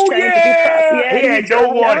he was trying to be he had no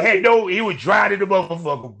water, he was dry to the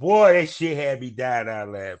motherfucker. Boy, that shit had me dying out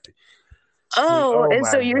laughing. Oh, and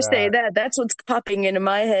so you're saying that's what's popping into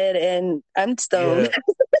my head and I'm stoned.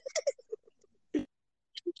 Yeah.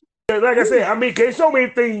 Like I said, I mean, there's so many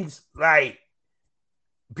things like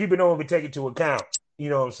people don't even take into account. You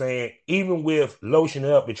know what I'm saying? Even with lotion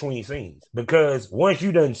up between scenes, because once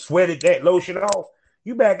you done sweated that lotion off,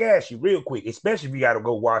 you back ashy real quick, especially if you got to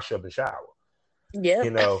go wash up and shower. Yeah,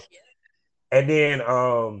 and then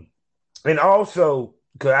and also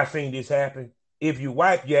because I've seen this happen. If you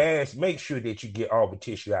wipe your ass, make sure that you get all the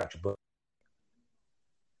tissue out your butt.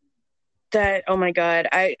 That, oh my God,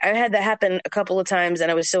 I had that happen a couple of times, and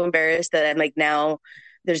I was so embarrassed that I'm like, now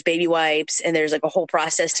there's baby wipes, and there's like a whole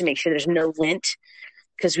process to make sure there's no lint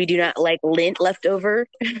because we do not like lint left over.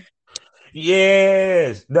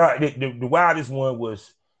 Yes, the wildest one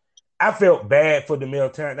was I felt bad for the male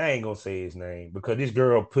talent. I ain't gonna say his name because this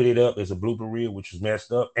girl put it up as a blooper reel, which was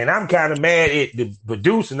messed up. And I'm kind of mad at the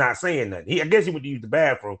producer not saying nothing. I guess he went to use the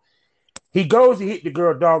bathroom. He goes to hit the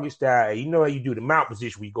girl doggy style. You know how you do the mount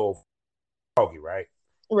position, we go doggy, right?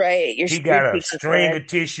 Right. He got a string of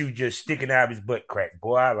tissue just sticking out of his butt crack.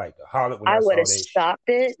 Boy, I like to holler when I would have saw that stopped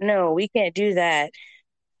it. No, we can't do that.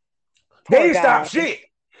 They didn't stop shit.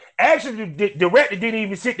 Actually, the director didn't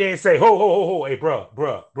even sit there and say, ho, hey,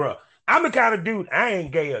 bruh. I'm the kind of dude, I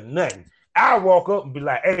ain't gay or nothing. I'll walk up and be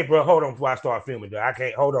like, hey, bro, hold on before I start filming. Dude. I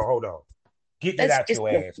can't, hold on. Get that out your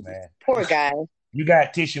ass, man. Poor guy. You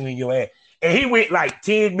got tissue in your ass. And he went like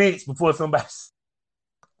 10 minutes before somebody.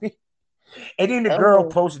 And then the girl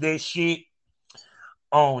posted that shit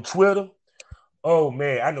on Twitter. Oh,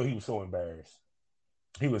 man, I know he was so embarrassed.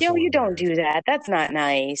 You don't do that. That's not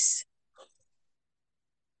nice.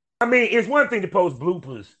 I mean, it's one thing to post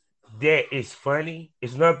bloopers that is funny.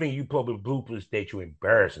 It's another thing you post bloopers that you're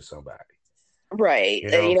embarrassing somebody. Right.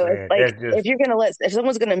 If you're gonna if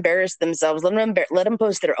someone's gonna embarrass themselves, let them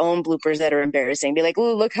post their own bloopers that are embarrassing. Be like,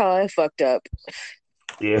 "Ooh, look how I fucked up."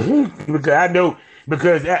 Yeah,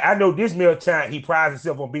 because I know this male talent, he prides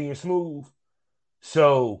himself on being smooth.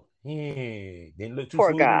 So didn't look too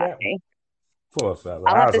poor smooth guy. In that one. Poor fella.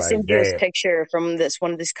 I'll have to send you this picture from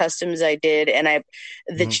one of these customs I did, and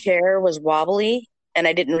the chair was wobbly, and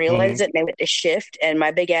I didn't realize it, and I went to shift, and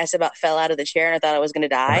my big ass about fell out of the chair, and I thought I was going to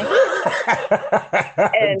die.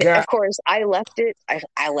 And of course, I left it.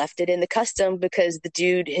 I left it in the custom because the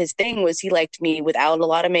dude, his thing was he liked me without a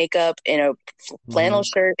lot of makeup, in a flannel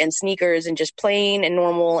shirt and sneakers, and just plain and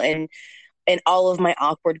normal. And in all of my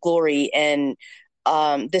awkward glory. And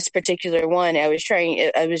this particular one, I was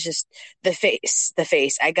just the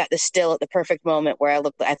face. I got the still at the perfect moment where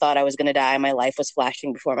I thought I was going to die. My life was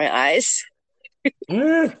flashing before my eyes.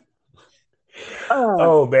 Mm. uh,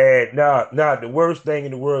 Oh man, no, the worst thing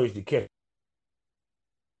in the world is to catch.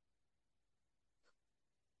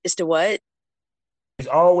 as to what? It's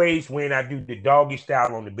always when I do the doggy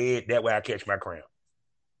style on the bed. That way I catch my cramp.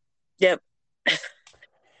 Yep.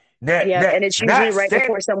 That Yeah. And that it's usually not right stand.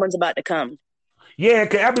 before someone's about to come. Yeah,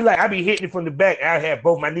 cause I be hitting it from the back. I have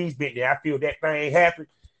both my knees bent there. I feel that thing happen.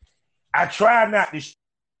 I try not to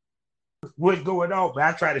what's going on, but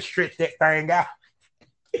I try to stretch that thing out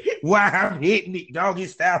while I'm hitting it doggy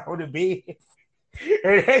style on the bed.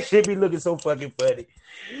 And that shit be looking so fucking funny.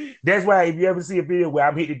 That's why if you ever see a video where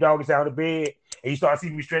I'm hitting the doggy style on the bed and you start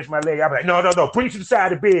seeing me stretch my leg, I'm like, no, bring it to the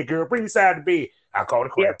side of the bed, girl. Bring it to the side of the bed. I call the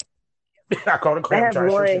Yep. cramp. I call the I cramp have trying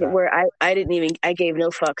to stretch it one out. where I gave no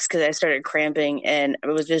fucks because I started cramping, and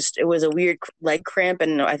it was a weird leg cramp,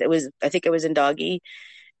 and I think it was in doggy.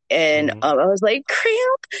 And Mm-hmm. I was like,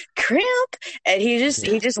 cramp, and he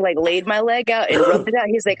just like laid my leg out and rubbed it out.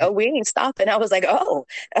 He's like, oh, we ain't stopping. I was like, oh,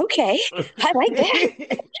 okay, I like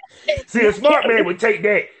that. See, a smart Okay. man would take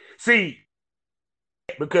that. See,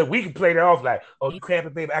 because we can play that off like, oh, you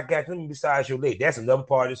cramping, baby, I got them beside your leg. That's another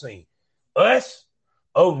part of the scene. Us,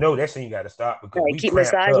 oh no, that scene got to stop because Like we keep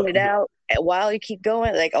cramped massaging up. it out while you keep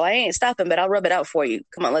going. Like, oh, I ain't stopping, but I'll rub it out for you.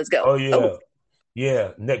 Come on, let's go. Oh Oh, yeah.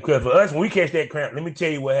 Because for us, when we catch that cramp, let me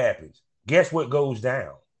tell you what happens. Guess what goes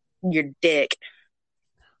down your dick.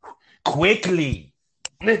 quickly,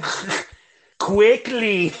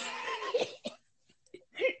 quickly.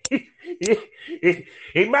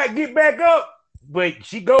 it might get back up, but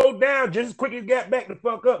she goes down just as quick as it got back the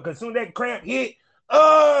fuck up. Because soon that cramp hit,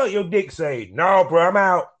 oh, your dick say, no, bro, I'm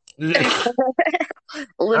out. Literally.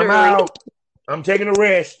 I'm out. I'm taking a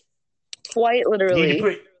rest. Quite literally.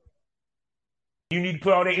 You need to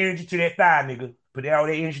put all that energy to that thigh, nigga. Put all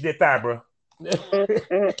that energy to that thigh, bro.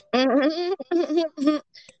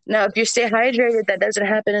 Now, if you stay hydrated, that doesn't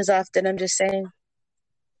happen as often. I'm just saying.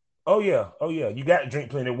 Oh yeah. You got to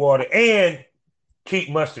drink plenty of water and keep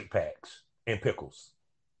mustard packs and pickles,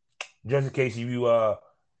 just in case you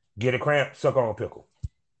get a cramp. Suck on a pickle.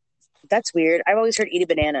 That's weird. I've always heard eat a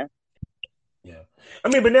banana. Yeah, I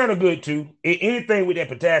mean banana good too. Anything with that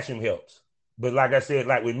potassium helps. But like I said,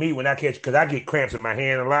 like with me when I catch, because I get cramps in my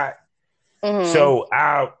hand a lot, so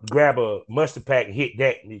I'll grab a mustard pack and hit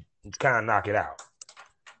that and kind of knock it out.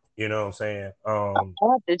 You know what I'm saying? I'll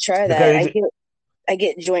have to try that. I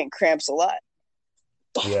get joint cramps a lot.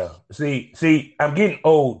 Yeah. See, I'm getting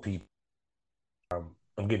old, people.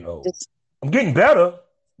 I'm getting old. I'm getting better,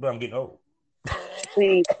 but I'm getting old.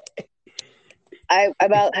 See, I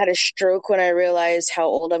about had a stroke when I realized how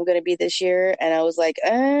old I'm going to be this year, and I was like,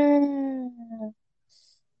 Well,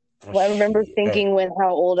 I remember thinking when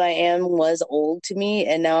how old I am was old to me,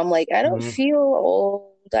 and now I'm like, I don't feel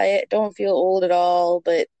old. I don't feel old at all,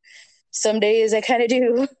 but some days I kind of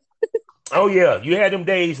do. Oh yeah, you had them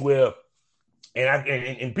days where,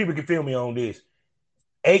 and people can feel me on this,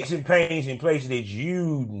 aches and pains in places that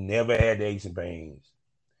you never had the aches and pains.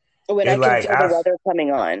 When I can feel the weather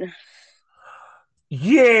coming on.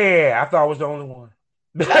 Yeah, I thought I was the only one.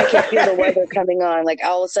 I can feel the weather coming on. Like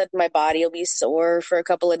all of a sudden my body will be sore for a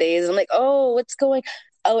couple of days. I'm like, oh, what's going?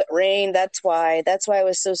 Oh, it rained. That's why. That's why I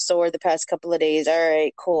was so sore the past couple of days. All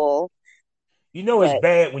right, cool. You know it's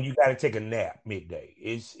bad when you got to take a nap midday.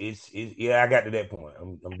 It's yeah. I got to that point.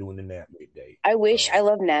 I'm doing the nap midday. I wish I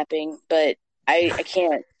love napping, but I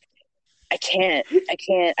can't. I can't.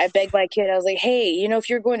 I begged my kid. I was like, hey, if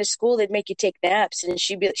you're going to school, they'd make you take naps, and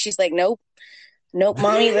she's like, nope,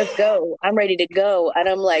 mommy, let's go. I'm ready to go, and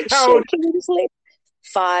I'm like, shit, can you just like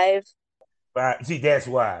 5? See, that's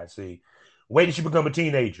why. See, wait till she become a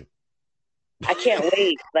teenager. I can't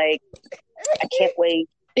wait. Like, I can't wait.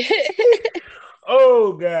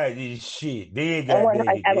 Oh God, this shit.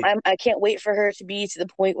 I can't wait for her to be to the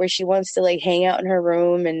point where she wants to like hang out in her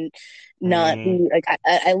room and not be like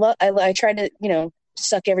I try to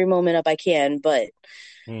suck every moment up I can, but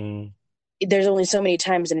there's only so many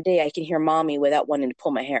times in a day I can hear mommy without wanting to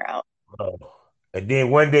pull my hair out. Oh. And then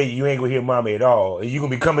one day you ain't gonna hear mommy at all, and you gonna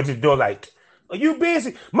be coming to the door like, "Are you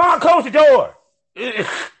busy? Mom, close the door."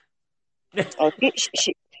 Oh,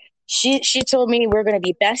 she told me we're going to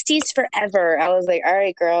be besties forever. I was like, all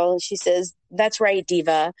right, girl. And she says, that's right,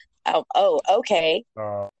 diva. Oh, okay.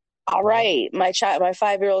 All right. My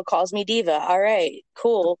 5-year-old calls me diva. All right,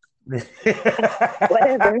 cool.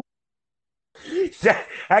 Whatever.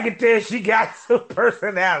 I can tell she got some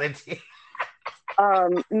personality.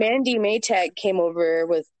 Mandy Maytag came over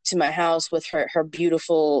to my house with her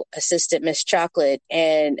beautiful assistant, Miss Chocolate,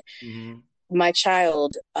 and my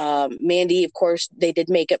child, Mandy. Of course, they did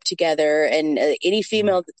makeup together, and any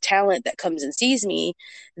female talent that comes and sees me,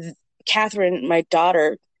 Catherine, my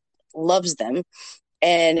daughter, loves them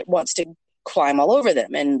and wants to climb all over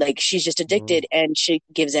them, and like she's just addicted, and she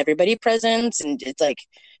gives everybody presents, and it's like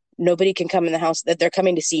nobody can come in the house that they're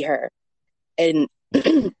coming to see her. And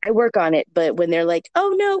I work on it, but when they're like,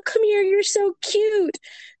 "Oh no, come here, you're so cute,"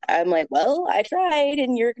 I'm like, "Well, I tried,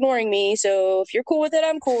 and you're ignoring me. So if you're cool with it,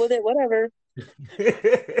 I'm cool with it. Whatever."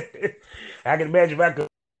 I can imagine if I could,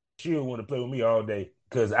 she would want to play with me all day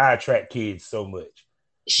because I attract kids so much.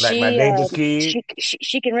 Like my neighbor's kid.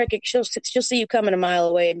 She can she'll see you coming a mile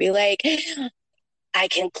away and be like, "I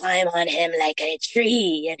can climb on him like a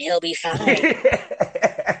tree, and he'll be fine."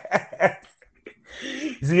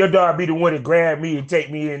 So your dog be the one to grab me and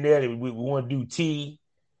take me in there. We want to do tea.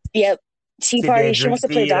 Yep, tea party. She wants to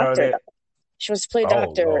play doctor. She wants to play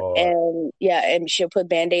doctor, Lord. and she'll put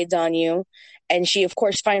Band-Aids on you. And she, of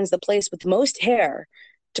course, finds the place with most hair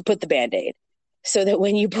to put the Band-Aid, so that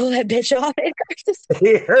when you pull that bitch off, it hurts.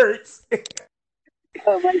 It hurts.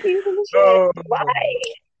 Oh my God! Why?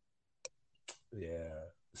 Yeah.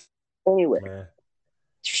 Anyway, man.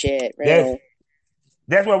 Shit, real.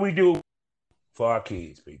 That's what we do for our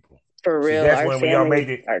kids, people. For real, so that's when y'all make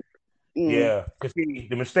it. Yeah, because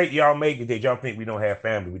the mistake y'all make is that y'all think we don't have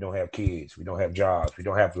family, we don't have kids, we don't have jobs, we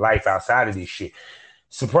don't have life outside of this shit.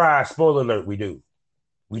 Surprise, spoiler alert, we do.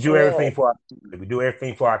 We do everything for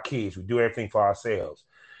our kids, we do everything for ourselves.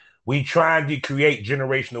 We trying to create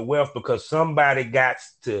generational wealth because somebody got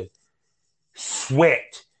to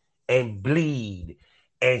sweat and bleed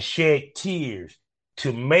and shed tears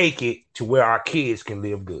to make it to where our kids can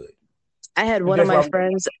live good. I had one of my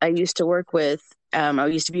friends I used to work with. I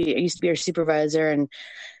used to be her supervisor, and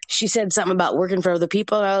she said something about working for other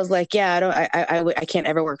people. And I was like, yeah, I can't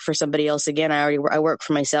ever work for somebody else again. I work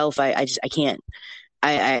for myself. I can't.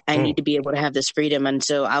 I need to be able to have this freedom, and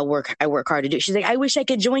so I work hard to do it. She's like, I wish I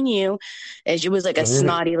could join you. And it was like a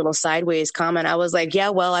snotty little sideways comment. I was like, yeah,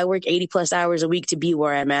 well, I work 80+ hours a week to be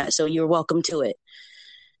where I'm at, so you're welcome to it.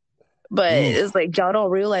 But it's like y'all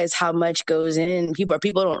don't realize how much goes in. People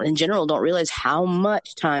don't in general don't realize how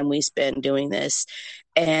much time we spend doing this.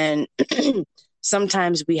 And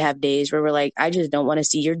sometimes we have days where we're like, I just don't want to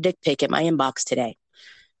see your dick pic in my inbox today.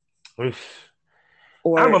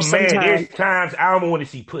 Or I'm a man. There's times I don't want to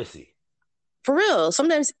see pussy. For real.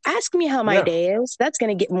 Sometimes ask me how my day is. That's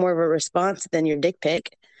going to get more of a response than your dick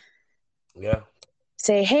pic. Yeah.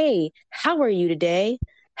 Say, hey, how are you today?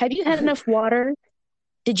 Have you had enough water?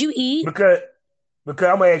 Did you eat? Because I'm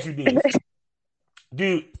gonna ask you this,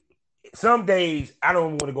 dude. Some days I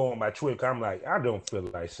don't want to go on my Twitter. I'm like, I don't feel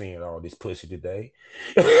like seeing all this pussy today.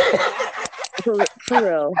 For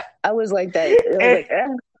real, I was like that.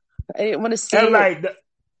 I didn't want to see it. Like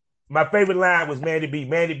my favorite line was Mandy B.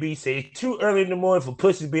 Mandy B said, "It's too early in the morning for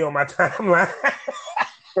pussy to be on my timeline."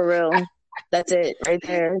 For real, that's it right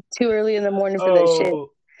there. Too early in the morning for that shit.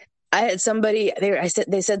 I had somebody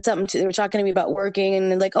they said something they were talking to me about working, and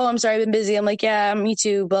they're like, oh, I'm sorry, I've been busy. I'm like, yeah, me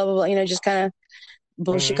too, blah, blah, blah, just kind of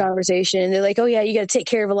bullshit conversation. And they're like, oh yeah, you got to take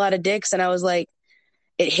care of a lot of dicks. And I was like,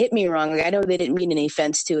 it hit me wrong. Like, I know they didn't mean any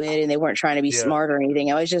offense to it, and they weren't trying to be smart or anything.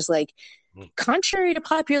 I was just like, contrary to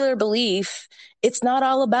popular belief, it's not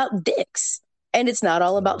all about dicks, and it's not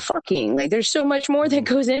all about fucking. Like, there's so much more that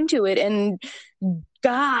goes into it, and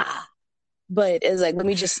But it's like, let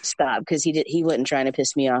me just stop, because he wasn't trying to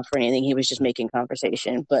piss me off or anything. He was just making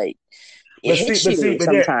conversation. But it hits you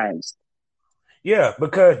sometimes. Yeah,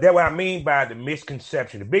 because that's what I mean by the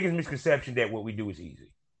misconception. The biggest misconception that what we do is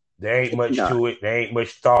easy. There ain't much to it. There ain't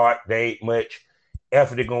much thought. There ain't much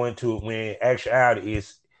effort to go into it. When actuality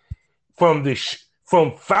is from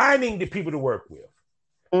finding the people to work with,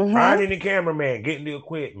 finding the cameraman, getting the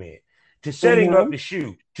equipment, to setting up the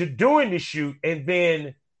shoot, to doing the shoot, and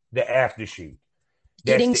then the after shoot.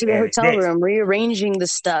 Getting to the hotel room, rearranging the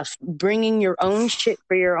stuff, bringing your own shit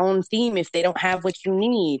for your own theme if they don't have what you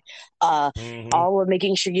need. All of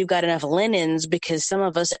making sure you've got enough linens, because some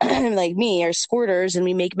of us, like me, are squirters and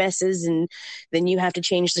we make messes, and then you have to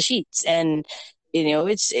change the sheets. And,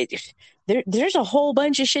 there's a whole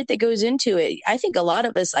bunch of shit that goes into it. I think a lot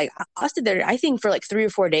of us, like, I stood there, I think, for like 3 or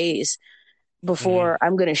 4 days before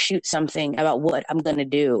I'm going to shoot something about what I'm going to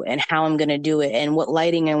do and how I'm going to do it and what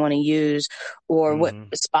lighting I want to use, or what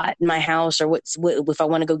spot in my house, or what if I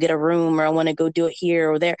want to go get a room, or I want to go do it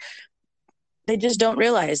here or there. They just don't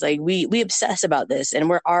realize, like, we obsess about this, and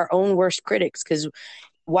we're our own worst critics, because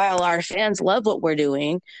while our fans love what we're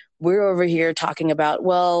doing, we're over here talking about,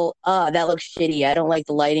 well, that looks shitty. I don't like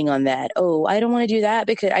the lighting on that. Oh, I don't want to do that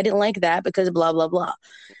because I didn't like that because blah, blah, blah.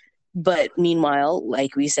 But meanwhile,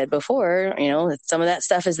 like we said before, some of that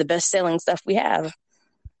stuff is the best selling stuff we have.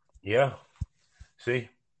 Yeah. See?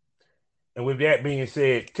 And with that being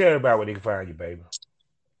said, tell everybody where they can find you, baby.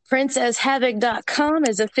 PrincessHavoc.com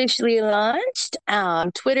is officially launched.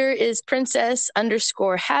 Twitter is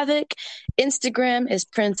Princess_Havoc. Instagram is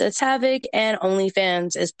Princess Havoc. And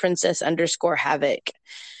OnlyFans is Princess_Havoc.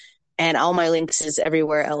 And all my links is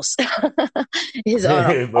everywhere else. Is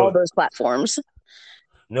on all those platforms.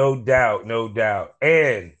 No doubt, no doubt.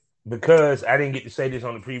 And because I didn't get to say this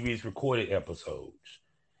on the previous recorded episodes,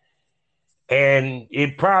 and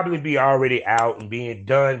it probably be already out and being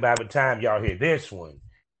done by the time y'all hear this one.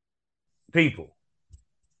 People,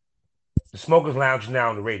 the Smokers Lounge is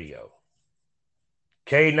now on the radio.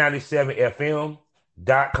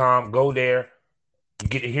 K97FM.com. Go there. You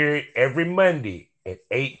get to hear it every Monday at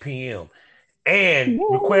 8 p.m. And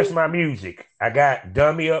request my music. I got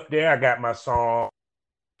Dummy up there. I got my song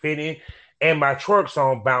Fitting and my twerk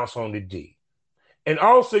song Bounce on the D. And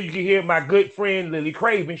also you can hear my good friend Lily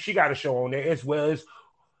Craven. She got a show on there as well as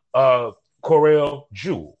Coraline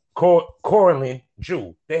Jewel.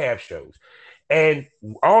 They have shows. And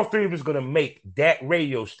all three of us going to make that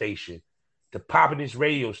radio station the poppin'est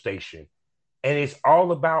radio station. And it's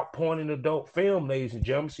all about porn and adult film, ladies and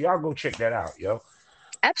gentlemen. So y'all go check that out, yo.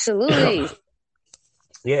 Absolutely.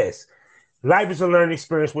 Yes. Life is a learning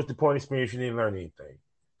experience. What's the point of experience? You didn't learn anything.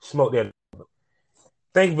 Smoke that.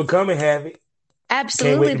 Thank you for coming, Havoc.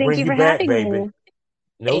 Absolutely. Thank you for having me.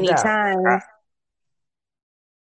 No Anytime. doubt.